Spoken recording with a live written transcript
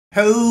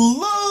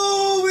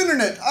Hello,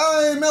 Internet!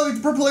 I'm Alec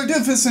the Purple Hair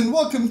Doofus, and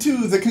welcome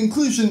to the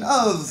conclusion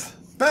of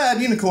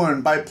Bad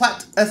Unicorn by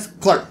Platte F.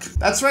 Clark.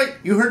 That's right,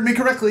 you heard me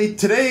correctly.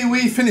 Today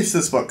we finished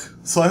this book,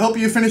 so I hope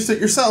you finished it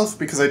yourself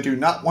because I do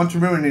not want to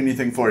ruin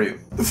anything for you.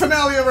 The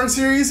finale of our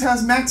series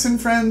has Max and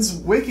friends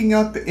waking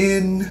up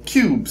in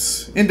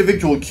cubes,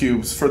 individual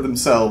cubes for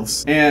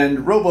themselves,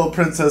 and Robo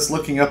Princess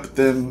looking up at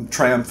them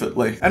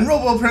triumphantly. And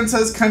Robo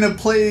Princess kind of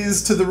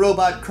plays to the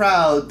robot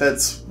crowd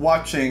that's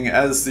watching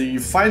as the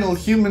final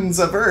humans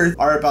of Earth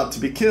are about to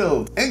be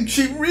killed. And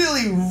she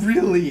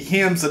really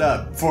hams it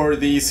up for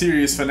the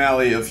series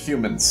finale of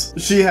humans.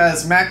 She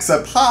has Max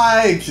up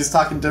high, and she's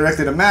talking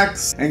directly to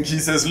Max, and she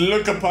says,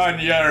 "Look upon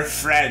your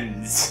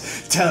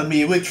friends. Tell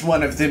me which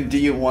one of them do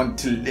you want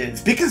to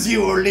live, because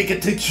you only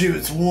get to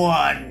choose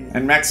one."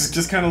 And Max is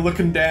just kind of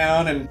looking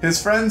down, and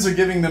his friends are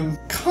giving them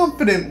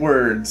confident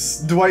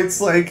words.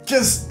 Dwight's like,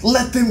 "Just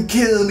let them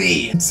kill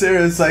me." And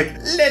Sarah's like,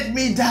 "Let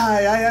me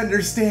die, I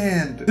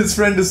understand." His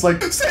friend is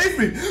like, "Save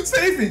me,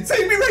 save me,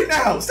 save me right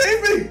now,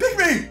 save me, pick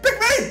me, pick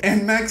me."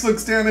 And Max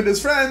looks down at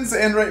his friends,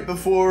 and right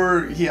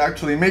before he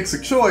actually makes a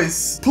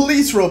choice,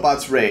 police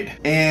robots raid,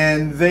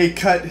 and they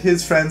cut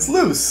his friends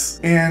loose.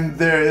 And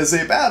there is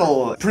a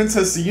battle.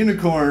 Princess the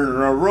Unicorn,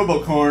 or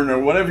Robocorn, or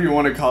whatever you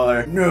want to call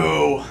her.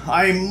 "No,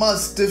 I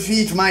must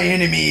defeat my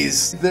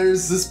enemies."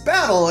 There's this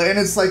battle, and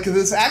it's like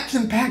this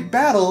action-packed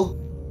battle.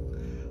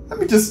 Let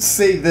me just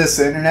say this,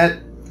 Internet.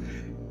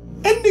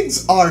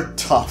 Endings are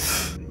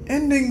tough.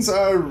 Endings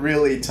are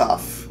really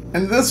tough.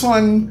 And this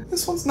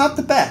one's not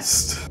the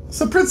best.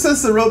 So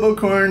Princess the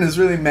Robocorn is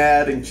really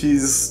mad, and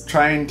she's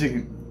trying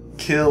to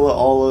kill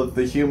all of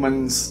the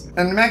humans.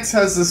 And Max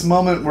has this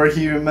moment where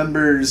he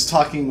remembers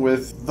talking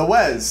with the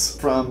Wes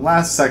from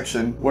last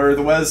section, where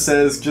the Wes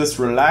says, "Just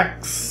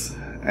relax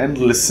and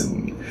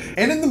listen."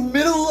 And in the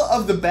middle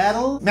of the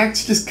battle,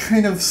 Max just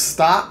kind of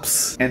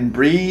stops and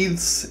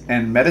breathes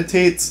and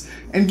meditates.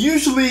 And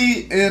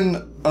usually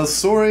in a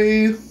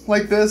story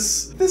like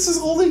this is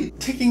only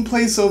taking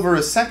place over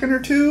a second or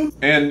two.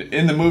 And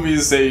in the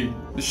movies, they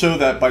show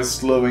that by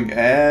slowing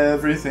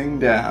everything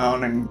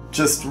down and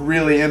just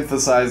really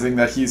emphasizing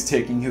that he's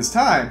taking his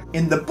time.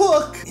 In the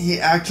book, he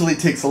actually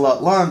takes a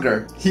lot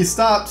longer. He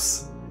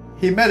stops,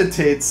 he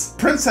meditates.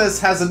 Princess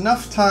has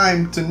enough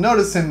time to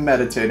notice him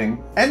meditating.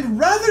 And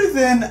rather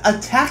than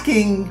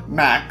attacking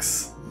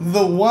Max,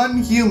 the one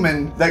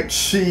human that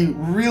she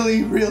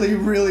really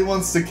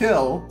wants to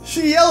kill,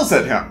 she yells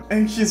at him.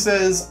 And she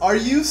says, "Are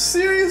you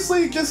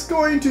seriously just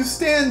going to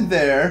stand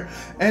there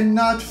and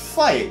not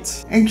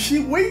fight?" And she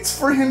waits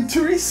for him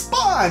to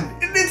respond.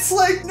 And it's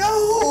like,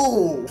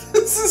 no!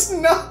 This is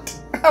not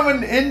how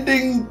an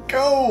ending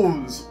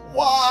goes.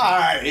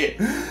 Why?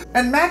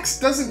 And Max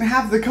doesn't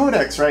have the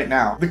codex right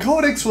now. The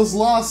codex was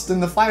lost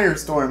in the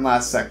firestorm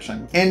last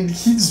section. And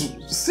he's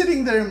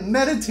sitting there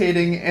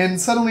meditating,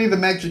 and suddenly the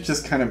magic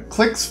just kind of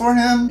clicks for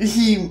him.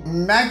 He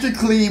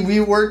magically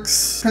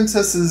reworks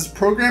Princess's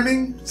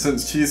programming,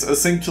 since she's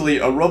essentially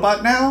a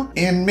robot now,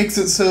 and makes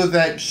it so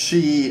that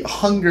she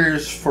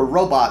hungers for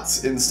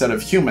robots instead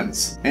of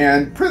humans.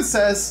 And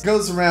Princess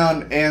goes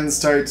around and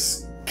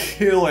starts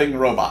killing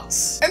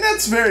robots. And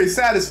that's very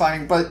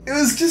satisfying, but it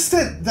was just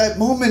that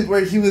moment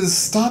where he was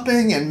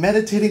stopping and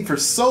meditating for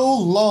so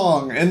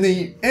long, and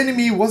the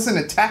enemy wasn't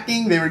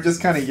attacking, they were just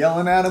kind of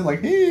yelling at him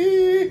like,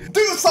 "Hey,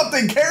 do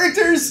something,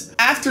 characters!"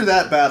 After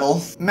that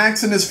battle,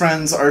 Max and his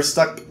friends are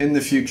stuck in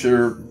the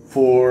future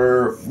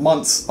for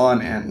months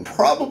on end.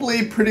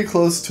 Probably pretty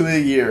close to a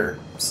year.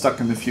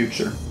 Stuck in the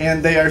future.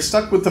 And they are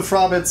stuck with the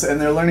Frobbits,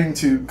 and they're learning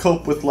to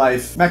cope with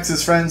life.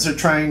 Max's friends are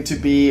trying to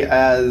be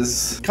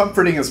as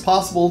comforting as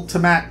possible to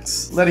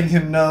Max, letting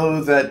him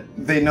know that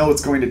they know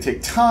it's going to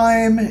take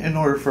time in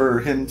order for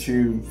him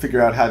to figure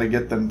out how to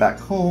get them back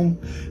home.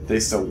 They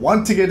still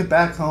want to get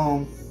back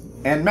home.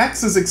 And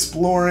Max is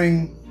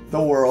exploring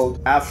the world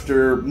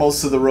after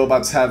most of the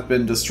robots have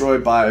been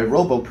destroyed by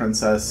Robo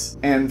Princess,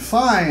 and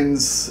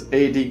finds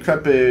a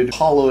decrepit,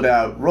 hollowed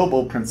out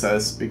Robo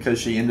Princess because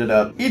she ended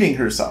up eating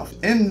herself.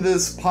 In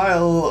this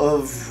pile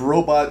of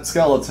robot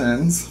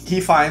skeletons, he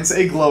finds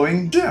a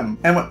glowing gem.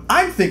 And what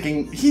I'm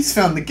thinking, he's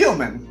found the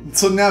Gilman,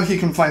 so now he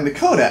can find the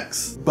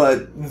codex.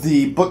 But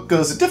the book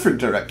goes a different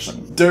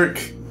direction. Dirk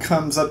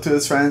comes up to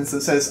his friends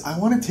and says, "I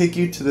want to take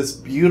you to this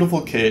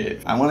beautiful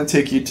cave. I want to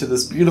take you to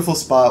this beautiful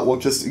spot. We'll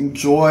just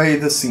enjoy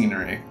the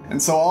scenery."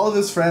 And so all of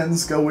his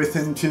friends go with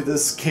him to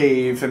this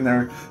cave, and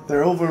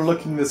they're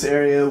overlooking this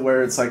area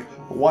where it's like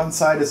one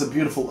side is a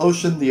beautiful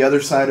ocean, the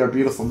other side are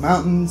beautiful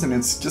mountains, and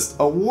it's just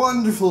a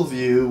wonderful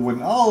view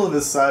when all of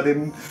a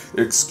sudden,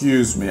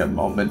 "Excuse me a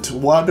moment,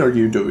 what are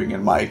you doing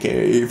in my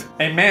cave?"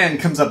 A man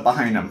comes up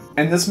behind him,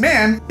 and this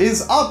man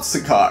is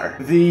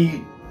Obsakar, the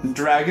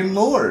Dragon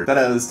Lord that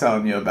I was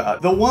telling you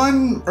about. The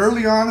one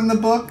early on in the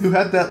book who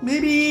had that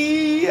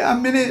maybe a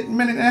minute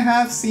and a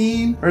half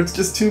scene where it's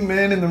just two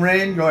men in the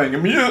rain going,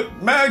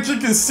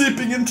 magic is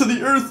seeping into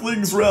the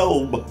Earthlings'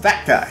 realm.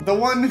 That guy. The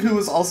one who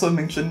was also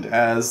mentioned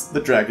as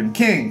the Dragon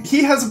King.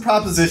 He has a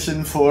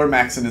proposition for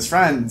Max and his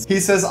friends. He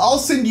says, I'll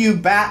send you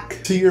back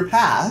to your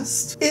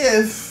past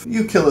if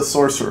you kill a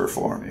sorcerer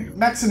for me.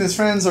 Max and his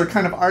friends are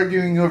kind of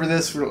arguing over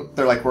this.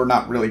 They're like, we're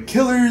not really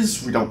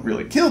killers. We don't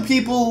really kill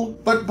people.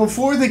 But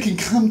before they can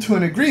come to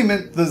an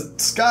agreement, the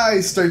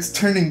sky starts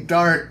turning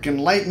dark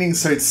and lightning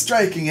starts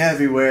striking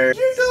everywhere.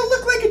 You don't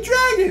look like a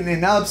dragon.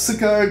 And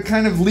Alpsicard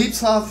kind of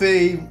leaps off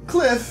a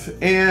cliff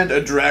and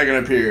a dragon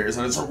appears.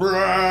 And it's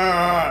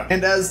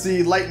and as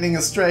the lightning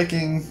is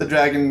striking, the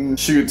dragon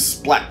shoots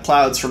black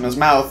clouds from his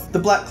mouth. The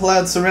black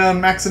clouds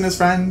surround Max and his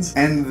friends,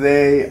 and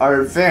they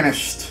are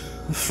vanished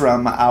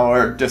from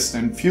our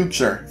distant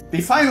future.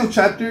 The final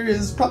chapter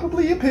is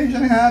probably a page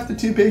and a half to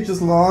 2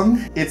 pages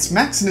long. It's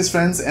Max and his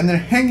friends, and they're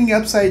hanging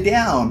upside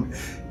down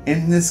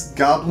in this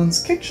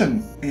goblin's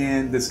kitchen.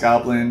 And this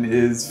goblin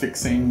is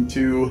fixing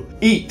to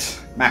eat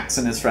Max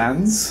and his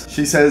friends.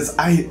 She says,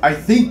 I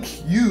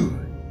think you,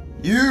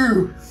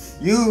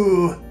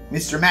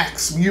 Mr.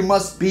 Max, you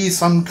must be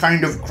some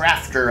kind of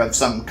crafter of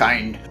some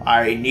kind.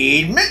 I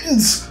need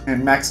mittens!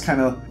 And Max kind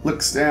of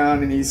looks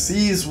down and he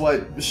sees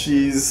what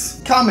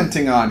she's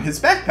commenting on, his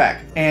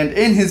backpack. And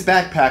in his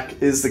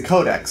backpack is the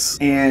codex.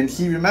 And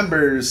he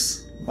remembers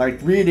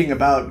reading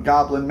about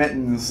goblin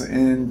mittens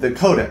in the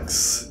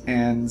codex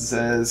and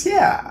says,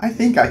 yeah, I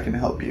think I can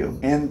help you.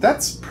 And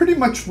that's pretty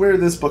much where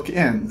this book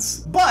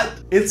ends. But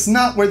it's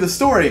not where the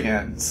story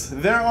ends.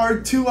 There are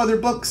 2 other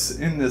books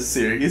in this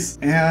series,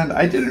 and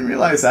I didn't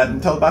realize that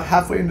until about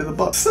halfway into the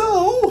book.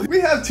 So we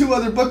have 2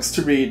 other books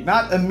to read,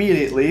 not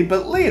immediately,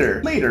 but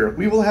later. Later,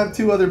 we will have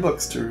 2 other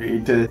books to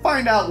read to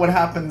find out what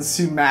happens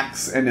to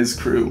Max and his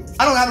crew.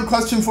 I don't have a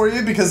question for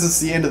you because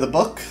it's the end of the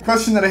book. The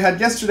question that I had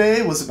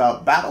yesterday was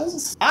about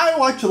battles. I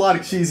watch a lot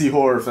of cheesy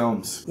horror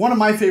films. One of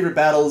my favorite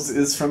battles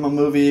is from a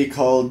movie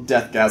called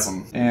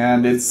Deathgasm.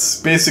 And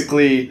it's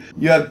basically,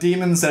 you have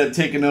demons that have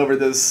taken over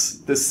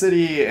this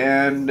city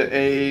and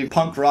a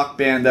punk rock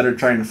band that are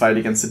trying to fight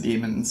against the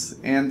demons.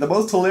 And the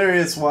most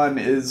hilarious one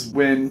is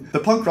when the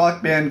punk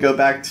rock band go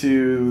back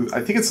to,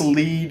 I think it's a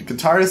lead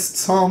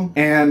guitarist's home,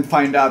 and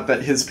find out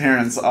that his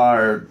parents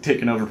are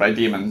taken over by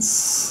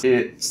demons.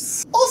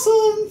 It's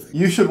awesome!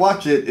 You should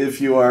watch it if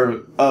you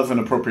are of an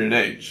appropriate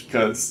age,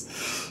 because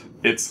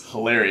it's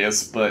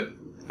hilarious, but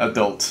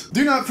adult.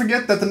 Do not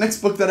forget that the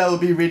next book that I will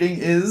be reading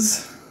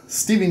is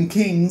Stephen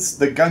King's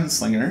The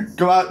Gunslinger.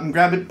 Go out and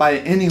grab it by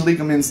any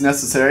legal means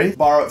necessary.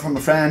 Borrow it from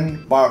a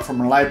friend, borrow it from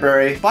a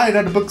library, buy it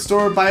at a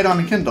bookstore, buy it on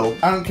a Kindle.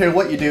 I don't care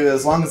what you do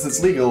as long as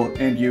it's legal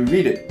and you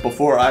read it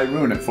before I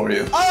ruin it for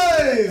you.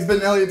 I've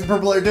been Elliot the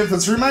Purple Haired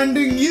Doofus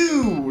reminding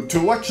you to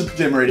watch the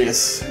Pajama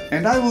Radius,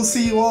 and I will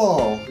see you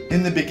all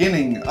in the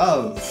beginning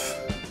of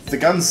The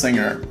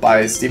Gunslinger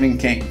by Stephen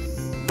King.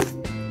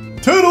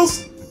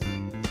 Toodles!